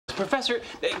Professor,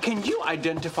 can you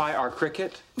identify our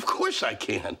cricket? Of course I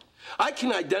can. I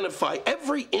can identify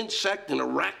every insect and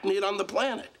arachnid on the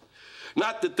planet.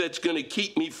 Not that that's going to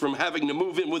keep me from having to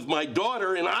move in with my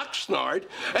daughter in Oxnard.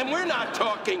 And we're not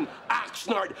talking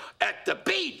Oxnard at the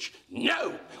beach.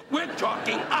 No, we're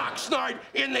talking Oxnard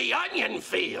in the onion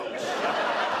fields.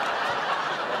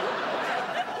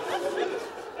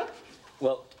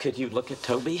 Well, could you look at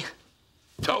Toby?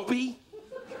 Toby?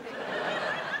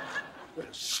 What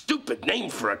a stupid name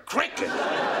for a cricket.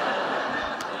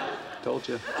 Told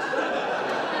you.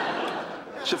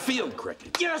 It's a field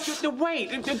cricket. Yes,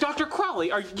 wait, Dr.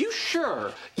 Crowley, are you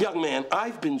sure? Young man,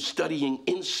 I've been studying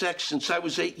insects since I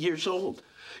was 8 years old.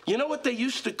 You know what they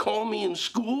used to call me in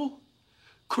school?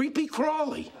 Creepy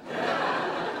Crawly.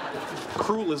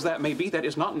 Cruel as that may be, that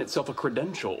is not in itself a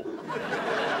credential.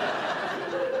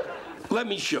 Let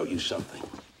me show you something.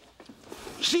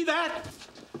 See that?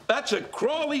 That's a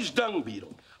Crawley's dung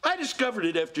beetle. I discovered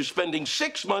it after spending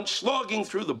 6 months slogging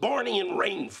through the Bornean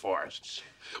rainforests,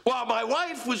 while my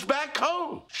wife was back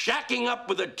home, shacking up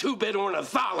with a two-bit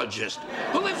ornithologist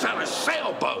who lives on a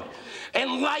sailboat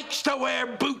and likes to wear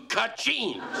bootcut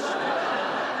jeans.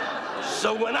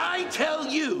 So when I tell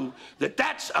you that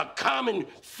that's a common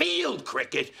field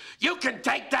cricket, you can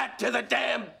take that to the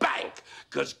damn bank,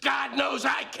 because God knows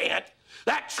I can't.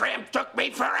 That tramp took me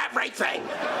for everything.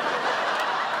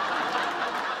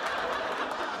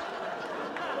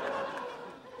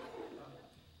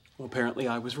 Well, apparently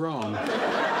I was wrong.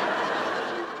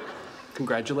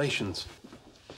 Congratulations.